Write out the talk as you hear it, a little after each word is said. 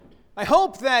I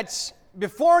hope that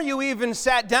before you even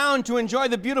sat down to enjoy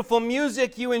the beautiful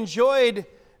music, you enjoyed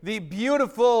the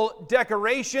beautiful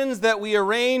decorations that we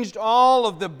arranged, all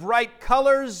of the bright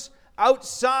colors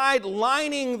outside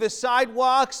lining the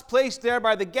sidewalks placed there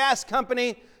by the gas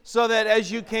company so that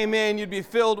as you came in, you'd be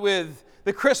filled with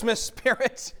the Christmas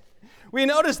spirit. We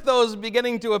noticed those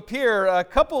beginning to appear a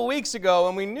couple weeks ago,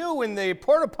 and we knew when the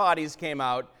porta potties came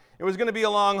out, it was going to be a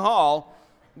long haul.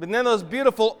 But then those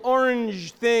beautiful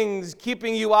orange things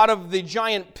keeping you out of the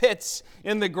giant pits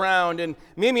in the ground. And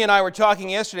Mimi and I were talking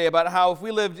yesterday about how if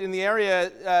we lived in the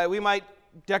area, we might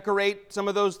decorate some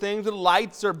of those things with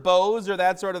lights or bows or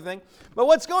that sort of thing. But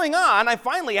what's going on? I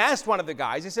finally asked one of the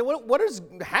guys. I said, what is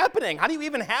happening? How do you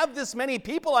even have this many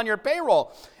people on your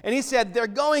payroll? And he said, they're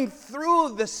going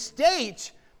through the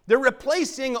state. They're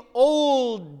replacing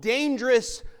old,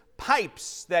 dangerous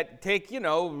pipes that take,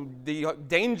 the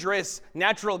dangerous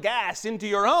natural gas into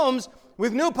your homes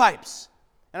with new pipes.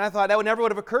 And I thought that never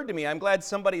would have occurred to me. I'm glad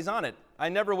somebody's on it. I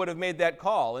never would have made that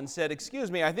call and said,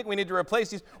 excuse me, I think we need to replace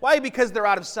these. Why? Because they're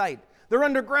out of sight. They're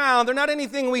underground. They're not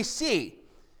anything we see.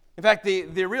 In fact,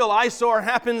 the real eyesore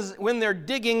happens when they're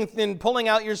digging and pulling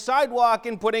out your sidewalk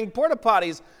and putting porta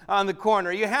potties on the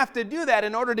corner. You have to do that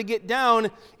in order to get down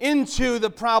into the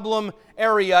problem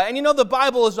area. And the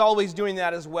Bible is always doing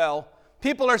that as well.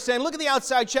 People are saying, look at the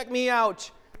outside, check me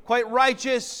out. Quite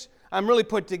righteous. I'm really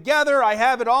put together. I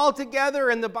have it all together.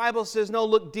 And the Bible says, no,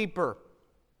 look deeper.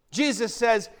 Jesus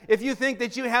says, if you think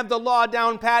that you have the law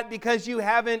down pat because you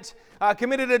haven't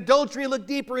committed adultery, look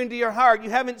deeper into your heart. You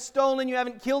haven't stolen, you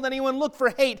haven't killed anyone, look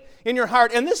for hate in your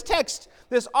heart. And this text,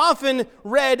 this often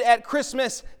read at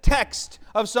Christmas text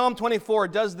of Psalm 24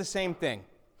 does the same thing.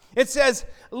 It says,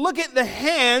 look at the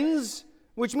hands,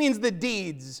 which means the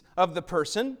deeds of the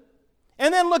person,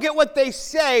 and then look at what they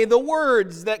say, the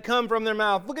words that come from their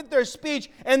mouth. Look at their speech,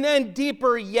 and then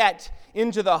deeper yet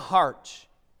into the heart.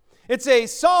 It's a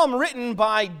psalm written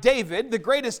by David, the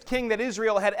greatest king that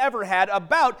Israel had ever had,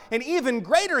 about an even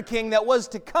greater king that was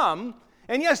to come.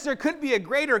 And yes, there could be a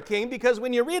greater king, because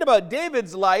when you read about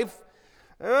David's life,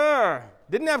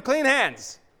 didn't have clean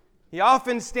hands. He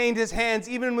often stained his hands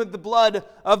even with the blood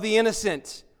of the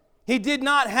innocent. He did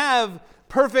not have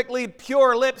perfectly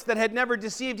pure lips that had never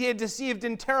deceived. He had deceived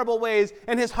in terrible ways,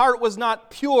 and his heart was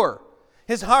not pure.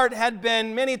 His heart had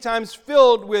been many times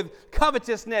filled with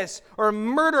covetousness or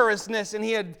murderousness, and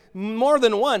he had more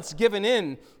than once given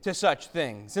in to such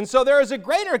things. And so there is a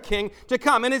greater king to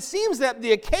come. And it seems that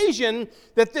the occasion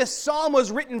that this psalm was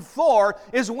written for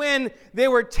is when they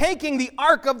were taking the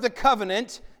Ark of the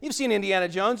Covenant. You've seen Indiana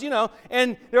Jones,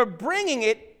 and they're bringing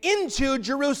it into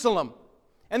Jerusalem.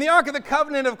 And the Ark of the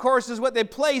Covenant, of course, is what they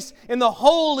place in the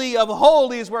Holy of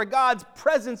Holies, where God's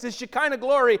presence, His Shekinah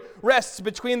glory, rests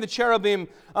between the cherubim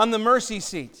on the mercy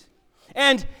seat.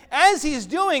 And as He's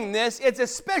doing this, it's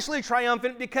especially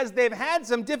triumphant because they've had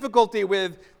some difficulty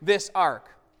with this Ark.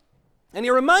 And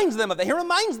He reminds them of that. He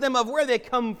reminds them of where they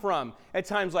come from at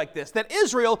times like this, that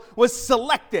Israel was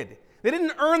selected. They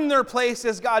didn't earn their place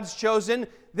as God's chosen.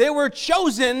 They were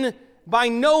chosen by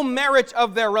no merit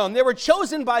of their own. They were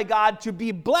chosen by God to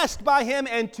be blessed by Him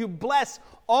and to bless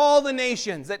all the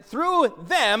nations, that through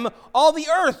them all the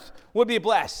earth would be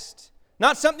blessed.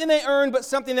 Not something they earned, but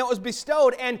something that was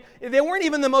bestowed. And they weren't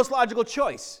even the most logical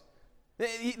choice.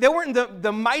 They weren't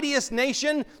the mightiest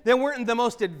nation. They weren't the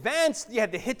most advanced. You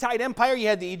had the Hittite Empire. You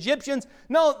had the Egyptians.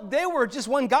 No, they were just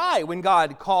one guy when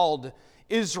God called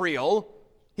Israel.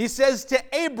 He says to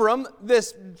Abram,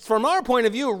 this, from our point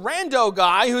of view, rando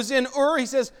guy who's in Ur, he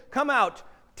says, come out,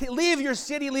 leave your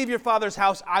city, leave your father's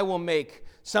house, I will make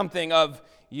something of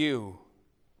you.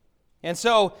 And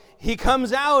so he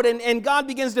comes out and God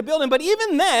begins to build him. But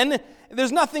even then,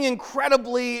 there's nothing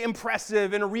incredibly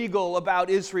impressive and regal about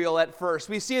Israel at first.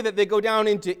 We see that they go down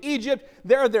into Egypt.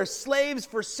 There they're slaves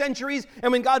for centuries.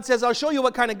 And when God says, I'll show you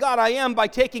what kind of God I am by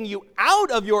taking you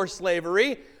out of your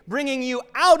slavery, bringing you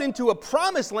out into a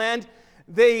promised land,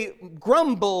 they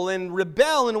grumble and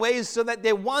rebel in ways so that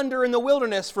they wander in the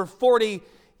wilderness for 40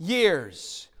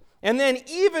 years. And then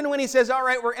even when He says, all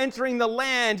right, we're entering the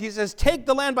land, He says, take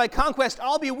the land by conquest,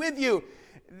 I'll be with you.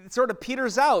 It sort of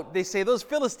peters out. They say, those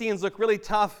Philistines look really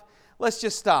tough. Let's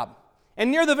just stop.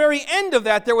 And near the very end of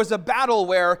that, there was a battle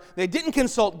where they didn't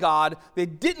consult God. They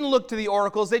didn't look to the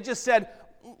oracles. They just said,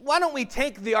 why don't we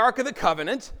take the Ark of the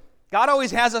Covenant? God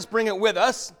always has us bring it with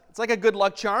us. It's like a good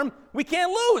luck charm. We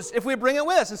can't lose if we bring it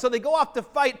with us. And so they go off to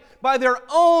fight by their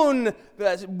own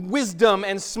wisdom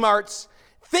and smarts,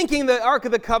 thinking the Ark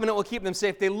of the Covenant will keep them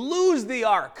safe. They lose the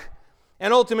Ark.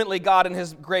 And ultimately, God in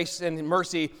his grace and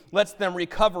mercy lets them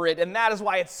recover it. And that is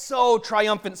why it's so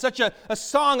triumphant, such a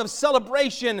song of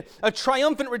celebration, a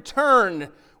triumphant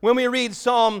return when we read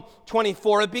Psalm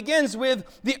 24. It begins with,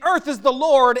 "The earth is the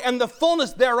Lord and the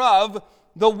fullness thereof,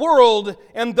 the world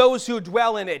and those who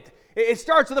dwell in it." It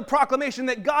starts with a proclamation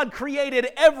that God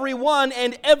created everyone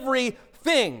and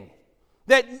everything.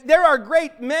 That there are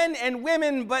great men and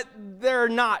women, but they're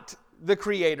not the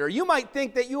Creator. You might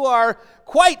think that you are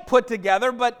quite put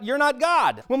together, but you're not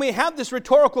God. When we have this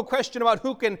rhetorical question about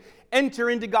who can enter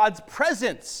into God's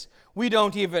presence, we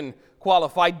don't even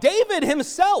qualify. David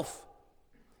himself,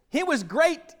 he was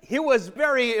great, he was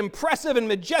very impressive and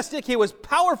majestic, he was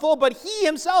powerful, but he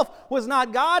himself was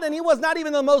not God, and he was not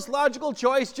even the most logical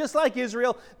choice, just like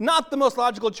Israel, not the most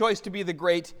logical choice to be the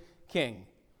great king.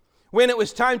 When it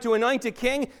was time to anoint a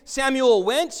king, Samuel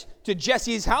went to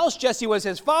Jesse's house. Jesse was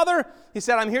his father. He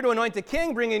said, "I'm here to anoint a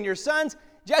king. Bring in your sons."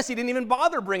 Jesse didn't even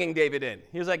bother bringing David in.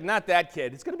 He was like, "Not that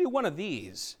kid. It's going to be one of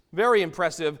these." Very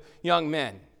impressive young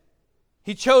men.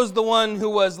 He chose the one who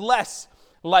was less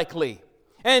likely.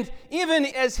 And even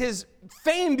as his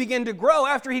fame began to grow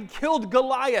after he'd killed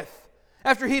Goliath,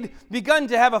 after he'd begun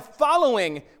to have a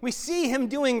following, we see him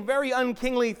doing very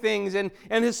unkingly things, and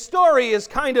his story is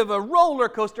kind of a roller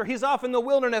coaster. He's off in the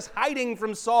wilderness hiding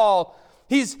from Saul.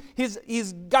 He's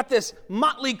got this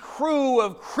motley crew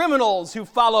of criminals who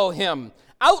follow him,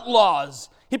 outlaws.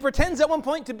 He pretends at one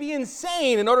point to be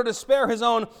insane in order to spare his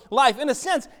own life. In a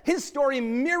sense, his story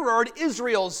mirrored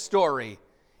Israel's story,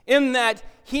 in that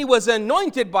he was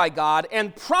anointed by God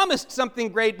and promised something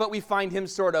great, but we find him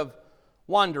sort of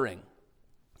wandering.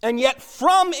 And yet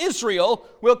from Israel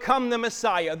will come the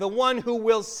Messiah, the one who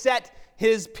will set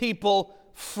his people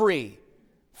free.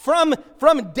 From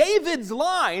David's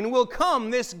line will come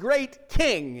this great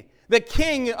king, the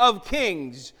King of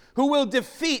Kings, who will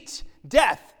defeat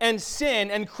death and sin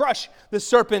and crush the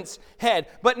serpent's head,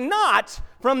 but not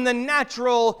from the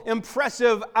natural,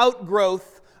 impressive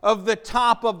outgrowth of the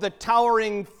top of the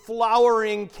towering,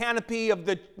 flowering canopy of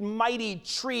the mighty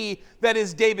tree that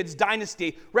is David's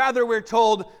dynasty. Rather, we're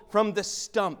told from the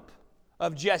stump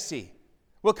of Jesse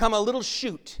will come a little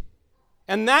shoot,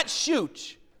 and that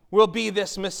shoot will be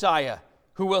this Messiah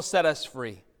who will set us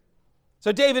free.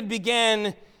 So David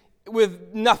began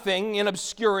with nothing in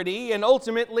obscurity, and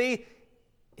ultimately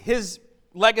his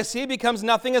legacy becomes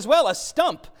nothing as well, a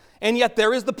stump. And yet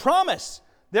there is the promise.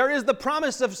 There is the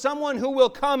promise of someone who will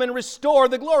come and restore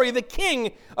the glory, the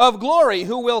King of glory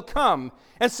who will come.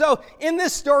 And so in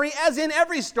this story, as in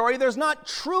every story, there's not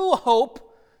true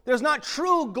hope, there's not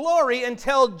true glory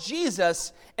until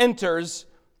Jesus enters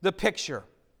the picture.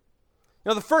 You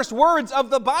know, the first words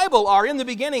of the Bible are, "In the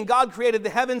beginning, God created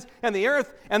the heavens and the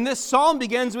earth." And this psalm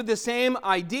begins with the same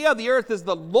idea. The earth is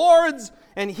the Lord's,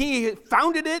 and he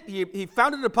founded it. He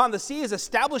founded it upon the seas,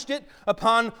 established it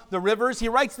upon the rivers. He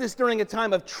writes this during a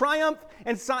time of triumph.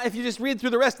 And so if you just read through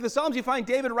the rest of the Psalms, you find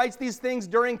David writes these things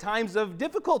during times of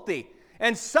difficulty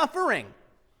and suffering.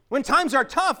 When times are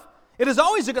tough, it is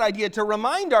always a good idea to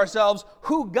remind ourselves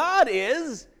who God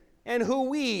is and who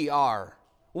we are.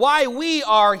 Why we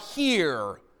are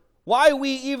here, why we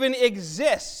even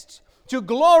exist, to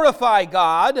glorify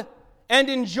God and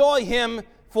enjoy him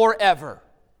forever,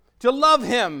 to love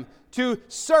him, to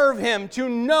serve him, to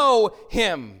know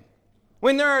him.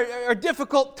 When there are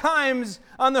difficult times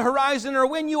on the horizon, or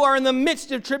when you are in the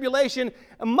midst of tribulation,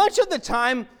 much of the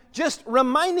time, just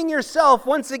reminding yourself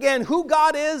once again who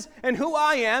God is and who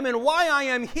I am and why I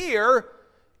am here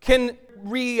can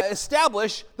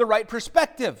reestablish the right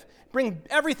perspective. Bring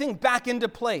everything back into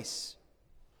place.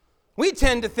 We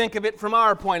tend to think of it from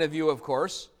our point of view, of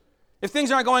course. If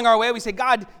things aren't going our way, we say,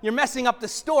 "God, you're messing up the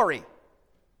story."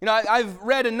 You know, I've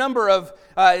read a number of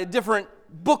different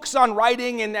books on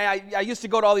writing, and I used to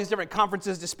go to all these different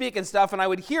conferences to speak and stuff, and I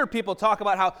would hear people talk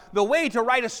about how the way to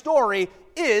write a story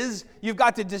is you've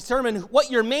got to determine what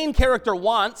your main character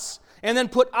wants, and then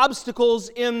put obstacles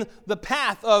in the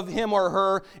path of him or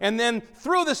her, and then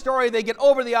through the story they get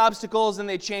over the obstacles and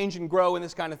they change and grow and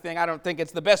this kind of thing. I don't think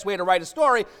it's the best way to write a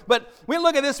story, but we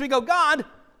look at this, we go, "God,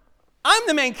 I'm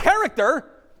the main character.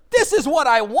 This is what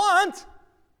I want.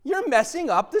 You're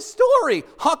messing up the story.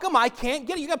 How come I can't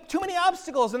get it? You got too many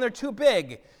obstacles and they're too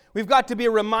big." We've got to be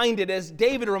reminded, as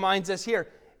David reminds us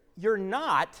here, you're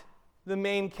not the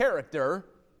main character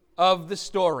of the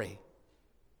story.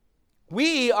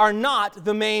 We are not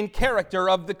the main character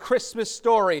of the Christmas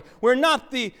story. We're not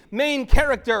the main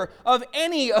character of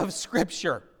any of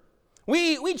Scripture.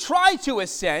 We try to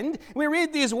ascend. We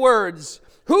read these words,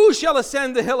 "Who shall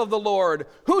ascend the hill of the Lord?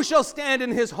 Who shall stand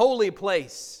in his holy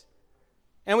place?"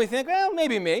 And we think, well,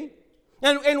 maybe me.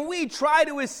 And we try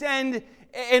to ascend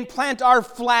and plant our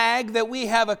flag that we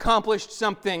have accomplished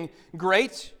something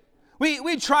great.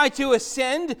 We try to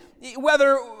ascend,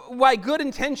 whether by good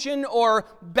intention or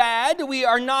bad, we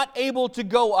are not able to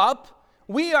go up.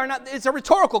 We are not, it's a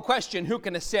rhetorical question, who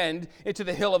can ascend into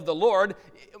the hill of the Lord?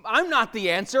 I'm not the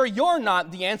answer, you're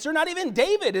not the answer, not even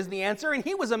David is the answer, and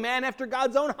he was a man after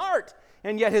God's own heart,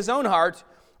 and yet his own heart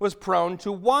was prone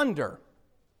to wander.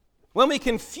 When we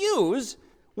confuse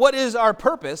what is our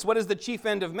purpose, what is the chief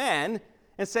end of man,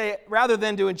 and say, rather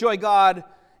than to enjoy God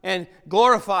and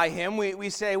glorify Him, we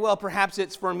say, well, perhaps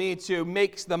it's for me to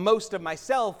make the most of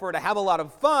myself, or to have a lot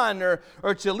of fun,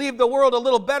 or to leave the world a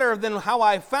little better than how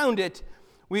I found it.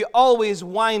 We always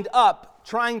wind up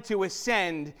trying to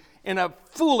ascend in a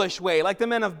foolish way, like the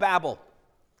men of Babel.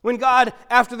 When God,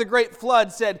 after the great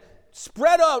flood, said,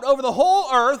 spread out over the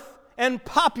whole earth and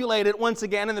populate it once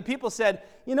again, and the people said,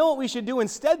 you know what we should do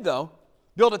instead, though?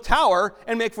 Build a tower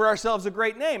and make for ourselves a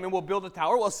great name. And we'll build a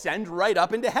tower, we'll ascend right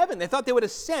up into heaven. They thought they would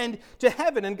ascend to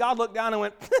heaven, and God looked down and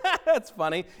went, that's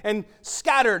funny, and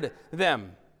scattered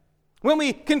them. When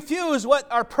we confuse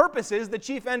what our purpose is, the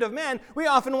chief end of man, we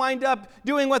often wind up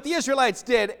doing what the Israelites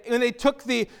did. When they took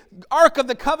the Ark of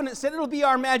the Covenant, said it'll be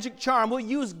our magic charm. We'll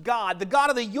use God, the God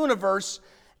of the universe,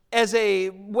 as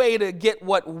a way to get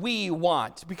what we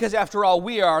want. Because after all,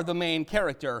 we are the main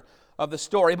character of the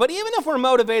story. But even if we're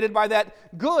motivated by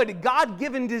that good,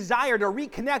 God-given desire to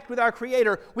reconnect with our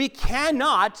Creator, we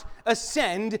cannot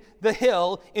ascend the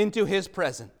hill into His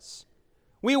presence.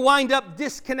 We wind up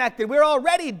disconnected. We're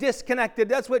already disconnected.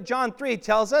 That's what John 3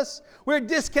 tells us. We're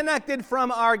disconnected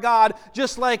from our God,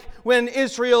 just like when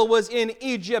Israel was in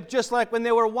Egypt, just like when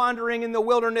they were wandering in the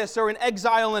wilderness or in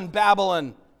exile in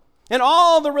Babylon. And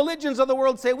all the religions of the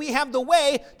world say we have the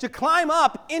way to climb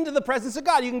up into the presence of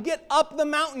God. You can get up the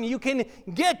mountain. You can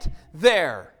get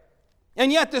there.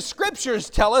 And yet the Scriptures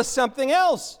tell us something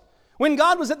else. When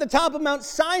God was at the top of Mount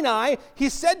Sinai, He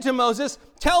said to Moses,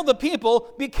 tell the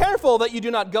people, be careful that you do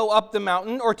not go up the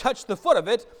mountain or touch the foot of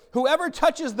it. Whoever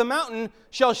touches the mountain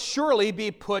shall surely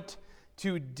be put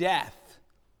to death.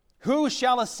 Who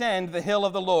shall ascend the hill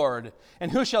of the Lord,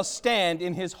 and who shall stand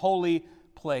in His holy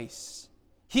place?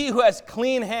 He who has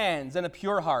clean hands and a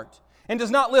pure heart, and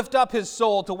does not lift up his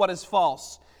soul to what is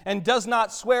false, and does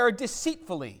not swear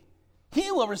deceitfully,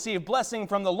 he will receive blessing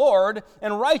from the Lord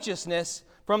and righteousness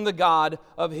from the God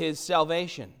of his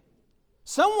salvation.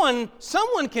 Someone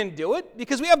can do it,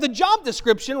 because we have the job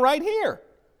description right here.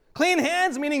 Clean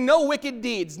hands, meaning no wicked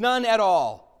deeds, none at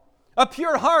all. A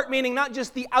pure heart, meaning not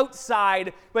just the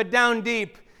outside, but down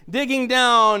deep, digging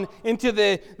down into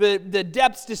the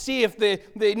depths to see if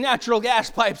the natural gas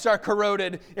pipes are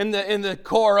corroded in the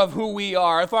core of who we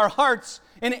are, if our hearts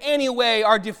in any way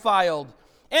are defiled.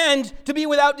 And to be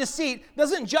without deceit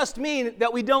doesn't just mean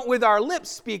that we don't with our lips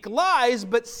speak lies,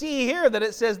 but see here that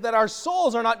it says that our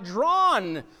souls are not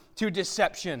drawn to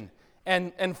deception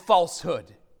and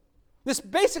falsehood. This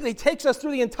basically takes us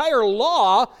through the entire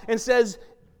law and says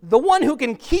the one who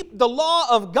can keep the law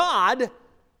of God,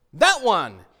 that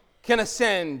one can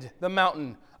ascend the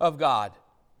mountain of God.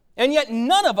 And yet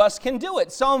none of us can do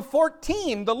it. Psalm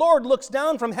 14, the Lord looks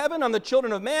down from heaven on the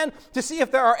children of man to see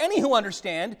if there are any who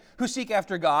understand, who seek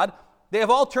after God. They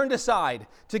have all turned aside.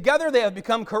 Together they have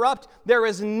become corrupt. There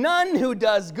is none who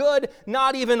does good,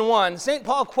 not even one. St.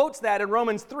 Paul quotes that in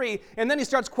Romans 3, and then he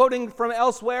starts quoting from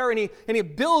elsewhere, and he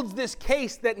builds this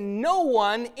case that no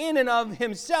one in and of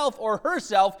himself or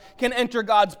herself can enter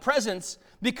God's presence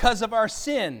because of our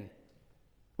sin.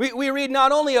 We read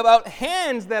not only about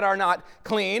hands that are not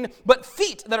clean, but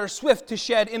feet that are swift to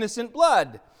shed innocent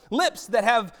blood, lips that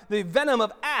have the venom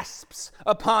of asps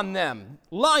upon them,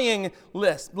 lying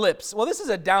lips. Well, this is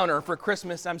a downer for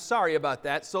Christmas. I'm sorry about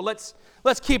that. So let's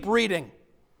keep reading.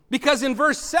 Because in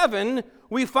verse 7,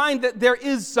 we find that there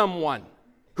is someone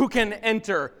who can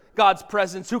enter God's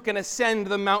presence, who can ascend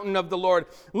the mountain of the Lord.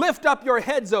 Lift up your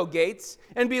heads, O gates,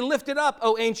 and be lifted up,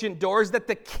 O ancient doors, that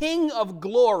the King of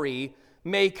glory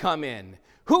may come in.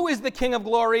 Who is the King of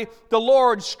glory? The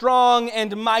Lord strong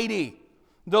and mighty.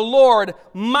 The Lord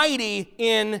mighty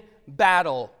in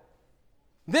battle.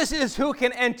 This is who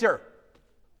can enter.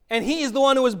 And He is the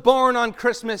one who was born on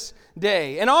Christmas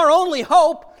Day. And our only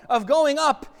hope of going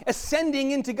up,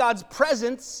 ascending into God's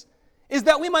presence, is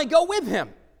that we might go with Him.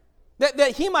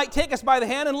 That He might take us by the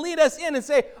hand and lead us in and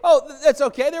say, oh, that's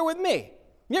okay, they're with me.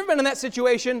 You ever been in that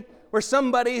situation where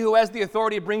somebody who has the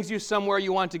authority brings you somewhere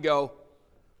you want to go?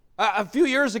 A few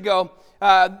years ago,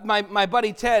 my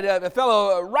buddy Ted, a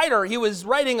fellow writer, he was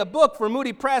writing a book for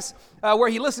Moody Press where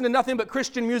he listened to nothing but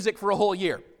Christian music for a whole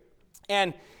year.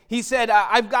 And he said,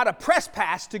 I've got a press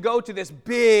pass to go to this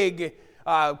big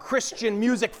Christian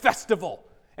music festival.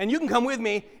 And you can come with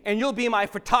me, and you'll be my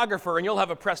photographer, and you'll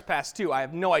have a press pass too. I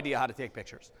have no idea how to take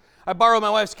pictures. I borrowed my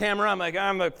wife's camera. I'm like,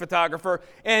 I'm a photographer.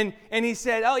 And he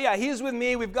said, oh, yeah, he's with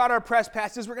me. We've got our press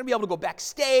passes. We're going to be able to go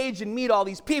backstage and meet all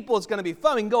these people. It's going to be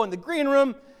fun. We can go in the green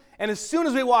room. And as soon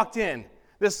as we walked in,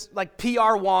 this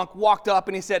PR wonk walked up,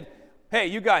 and he said, hey,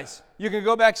 you guys, you can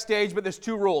go backstage, but there's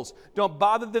 2 rules. Don't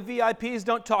bother the VIPs.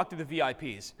 Don't talk to the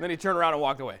VIPs. And then he turned around and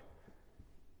walked away.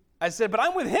 I said, but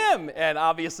I'm with him. And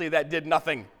obviously that did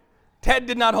nothing. Ted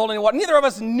did not hold any water. Neither of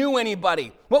us knew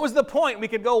anybody. What was the point? We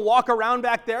could go walk around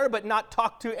back there but not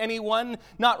talk to anyone,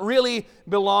 not really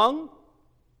belong?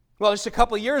 Well, just a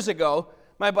couple of years ago,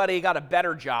 my buddy got a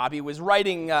better job. He was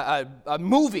writing a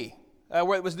movie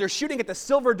where they're shooting at the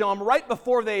Silverdome right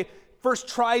before they first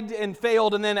tried and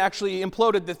failed and then actually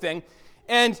imploded the thing.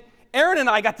 And Aaron and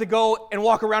I got to go and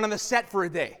walk around on the set for a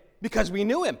day because we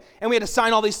knew him. And we had to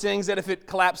sign all these things that if it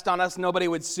collapsed on us, nobody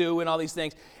would sue and all these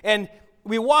things. And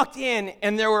we walked in,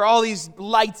 and there were all these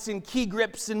lights and key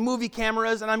grips and movie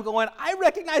cameras, and I'm going, I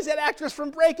recognize that actress from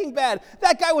Breaking Bad.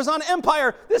 That guy was on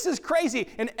Empire. This is crazy.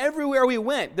 And everywhere we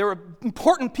went, there were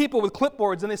important people with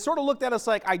clipboards, and they sort of looked at us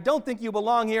like, I don't think you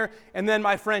belong here. And then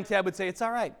my friend Ted would say, it's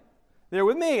all right. They're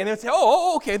with me. And they would say,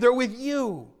 oh, okay, they're with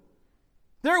you.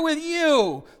 They're with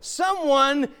you.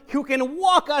 Someone who can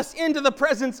walk us into the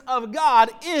presence of God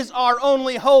is our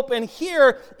only hope. And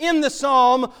here in the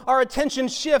psalm, our attention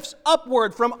shifts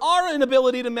upward from our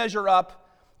inability to measure up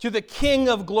to the King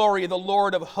of glory, the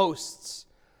Lord of hosts.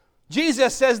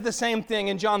 Jesus says the same thing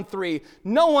in John 3.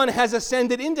 No one has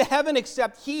ascended into heaven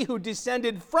except he who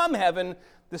descended from heaven,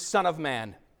 the Son of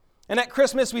Man. And at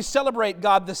Christmas, we celebrate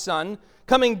God the Son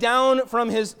coming down from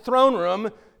his throne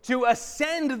room to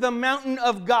ascend the mountain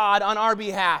of God on our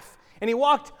behalf. And he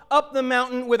walked up the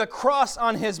mountain with a cross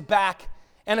on his back,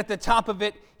 and at the top of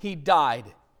it, he died.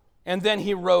 And then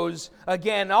he rose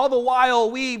again. All the while,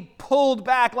 we pulled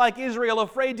back like Israel,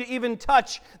 afraid to even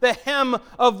touch the hem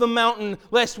of the mountain,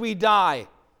 lest we die.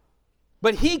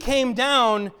 But he came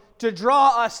down to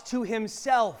draw us to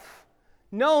himself,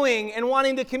 knowing and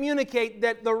wanting to communicate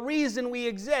that the reason we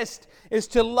exist is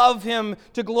to love him,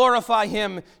 to glorify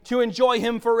him, to enjoy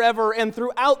him forever. And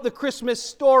throughout the Christmas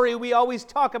story, we always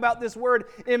talk about this word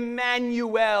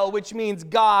Emmanuel, which means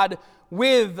God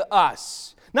with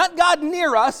us. Not God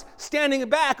near us, standing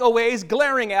back a ways,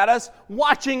 glaring at us,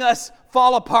 watching us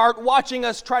fall apart, watching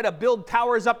us try to build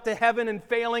towers up to heaven and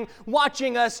failing,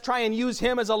 watching us try and use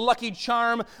him as a lucky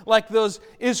charm like those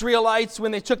Israelites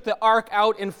when they took the ark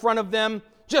out in front of them,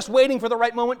 just waiting for the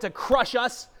right moment to crush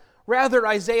us. Rather,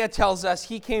 Isaiah tells us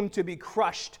he came to be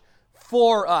crushed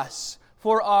for us,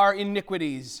 for our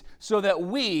iniquities, so that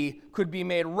we could be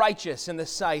made righteous in the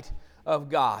sight of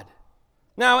God.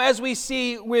 Now, as we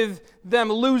see with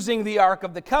them losing the Ark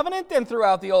of the Covenant and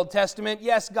throughout the Old Testament,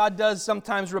 yes, God does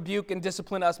sometimes rebuke and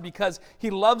discipline us because he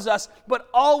loves us, but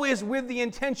always with the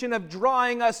intention of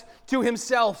drawing us to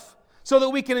himself so that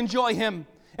we can enjoy him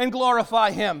and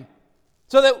glorify him,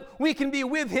 so that we can be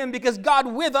with him, because God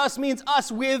with us means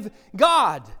us with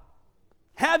God.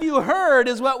 Have you heard,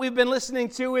 is what we've been listening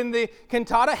to in the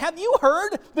cantata, have you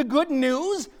heard the good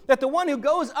news that the one who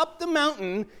goes up the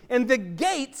mountain and the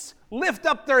gates lift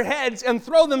up their heads and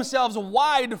throw themselves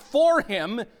wide for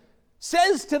him,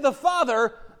 says to the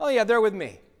Father, oh yeah, they're with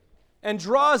me, and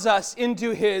draws us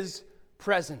into his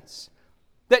presence.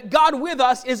 That God with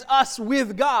us is us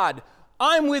with God.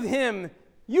 I'm with him.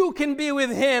 You can be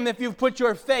with him if you've put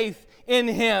your faith in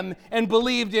him and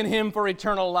believed in him for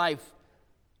eternal life.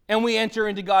 And we enter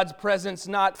into God's presence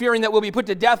not fearing that we'll be put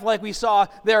to death like we saw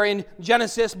there in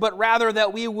Genesis, but rather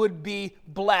that we would be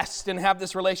blessed and have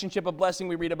this relationship of blessing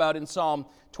we read about in Psalm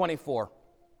 24.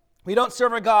 We don't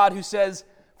serve a God who says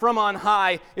from on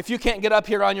high, if you can't get up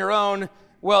here on your own,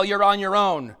 well, you're on your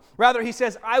own. Rather, he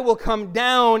says, I will come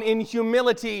down in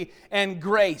humility and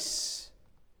grace.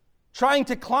 Trying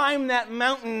to climb that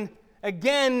mountain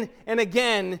again and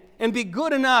again and be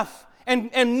good enough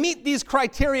and meet these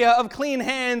criteria of clean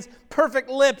hands, perfect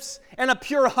lips, and a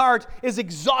pure heart is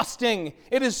exhausting.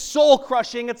 It is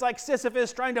soul-crushing. It's like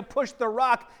Sisyphus trying to push the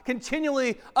rock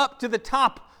continually up to the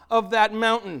top of that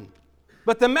mountain.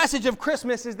 But the message of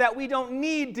Christmas is that we don't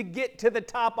need to get to the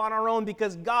top on our own,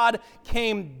 because God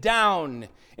came down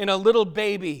in a little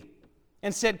baby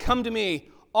and said, come to me,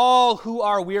 all who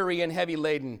are weary and heavy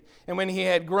laden. And when he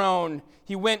had grown,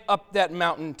 he went up that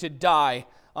mountain to die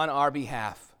on our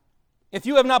behalf. If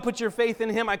you have not put your faith in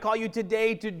him, I call you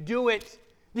today to do it.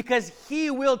 because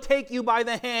he will take you by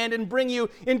the hand and bring you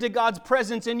into God's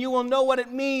presence, and you will know what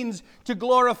it means to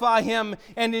glorify him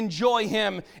and enjoy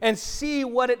him and see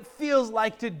what it feels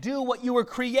like to do what you were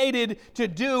created to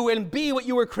do and be what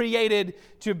you were created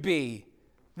to be.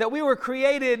 That we were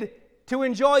created to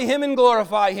enjoy him and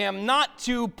glorify him, not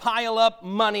to pile up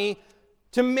money,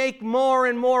 to make more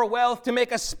and more wealth, to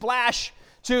make a splash,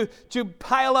 to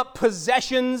pile up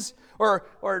possessions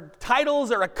or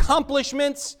titles or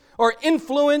accomplishments or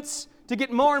influence, to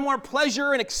get more and more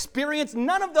pleasure and experience.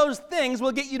 None of those things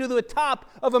will get you to the top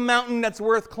of a mountain that's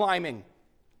worth climbing.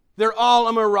 They're all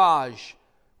a mirage.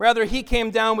 Rather, he came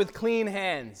down with clean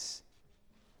hands.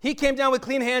 He came down with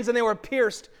clean hands and they were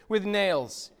pierced with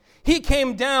nails. He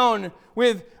came down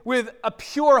with a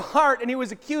pure heart and he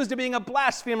was accused of being a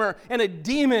blasphemer and a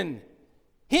demon.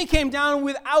 He came down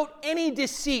without any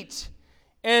deceit,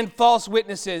 and false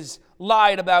witnesses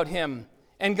lied about him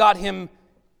and got him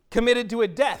committed to a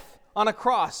death on a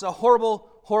cross, a horrible,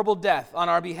 horrible death on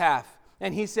our behalf.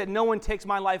 And he said, no one takes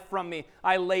my life from me.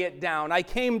 I lay it down. I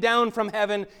came down from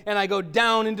heaven and I go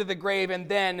down into the grave. And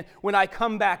then when I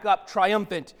come back up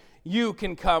triumphant, you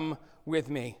can come with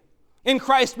me. In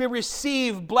Christ we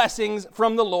receive blessings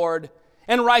from the Lord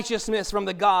and righteousness from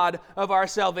the God of our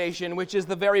salvation, which is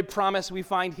the very promise we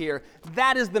find here.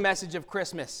 That is the message of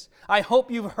Christmas. I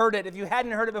hope you've heard it. If you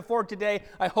hadn't heard it before today,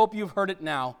 I hope you've heard it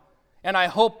now. And I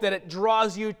hope that it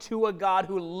draws you to a God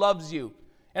who loves you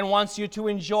and wants you to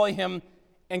enjoy him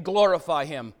and glorify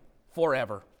him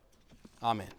forever. Amen.